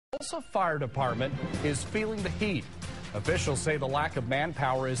Tulsa Fire Department is feeling the heat. Officials say the lack of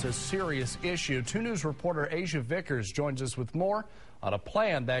manpower is a serious issue. 2 News reporter Aja Vickers joins us with more on a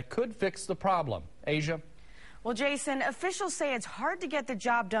plan that could fix the problem. Aja? Well, Jason, officials say it's hard to get the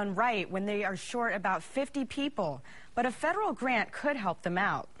job done right when they are short about 50 people, but a federal grant could help them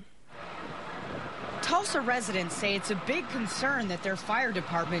out. Tulsa residents say it's a big concern that their fire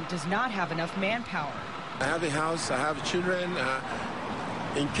department does not have enough manpower. I have a house, I have children.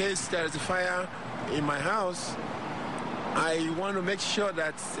 In case there is a fire in my house, I want to make sure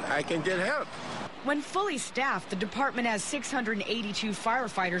that I can get help. When fully staffed, the department has 682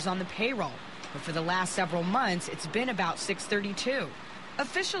 firefighters on the payroll. But for the last several months, it's been about 632.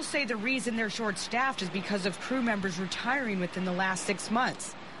 Officials say the reason they're short-staffed is because of crew members retiring within the last 6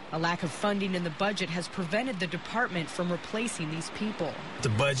 months. A lack of funding in the budget has prevented the department from replacing these people. The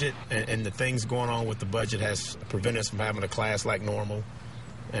budget and the things going on with the budget has prevented us from having a class like normal,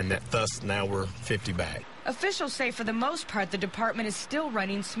 and that thus now we're 50 back. Officials say for the most part the department is still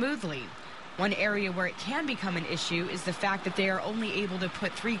running smoothly. One area where it can become an issue is the fact that they are only able to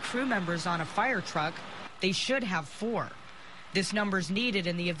put 3 crew members on a fire truck. They should have 4. This number is needed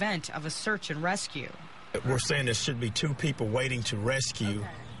in the event of a search and rescue. We're saying there should be 2 people waiting to rescue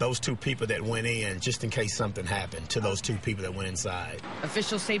those 2 people that went in, just in case something happened to those 2 people that went inside.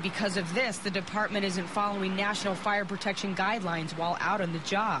 Officials say because of this, the department isn't following national fire protection guidelines while out on the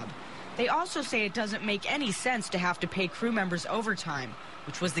job. They also say it doesn't make any sense to have to pay crew members overtime,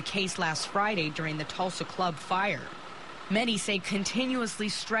 which was the case last Friday during the Tulsa Club fire. Many say continuously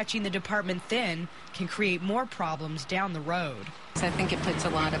stretching the department thin can create more problems down the road. I think it puts a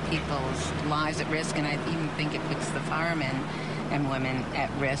lot of people's lives at risk, and I even think it puts the firemen and women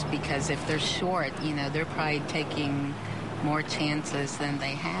at risk, because if they're short, you know, they're probably taking more chances than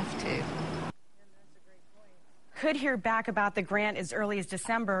they have to. Could hear back about the grant as early as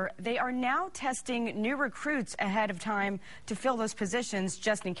December. They are now testing new recruits ahead of time to fill those positions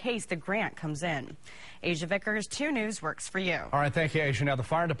just in case the grant comes in. Aja Vickers, 2 News works for you. All right, thank you, Aja. Now, the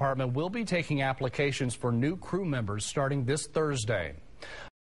fire department will be taking applications for new crew members starting this Thursday.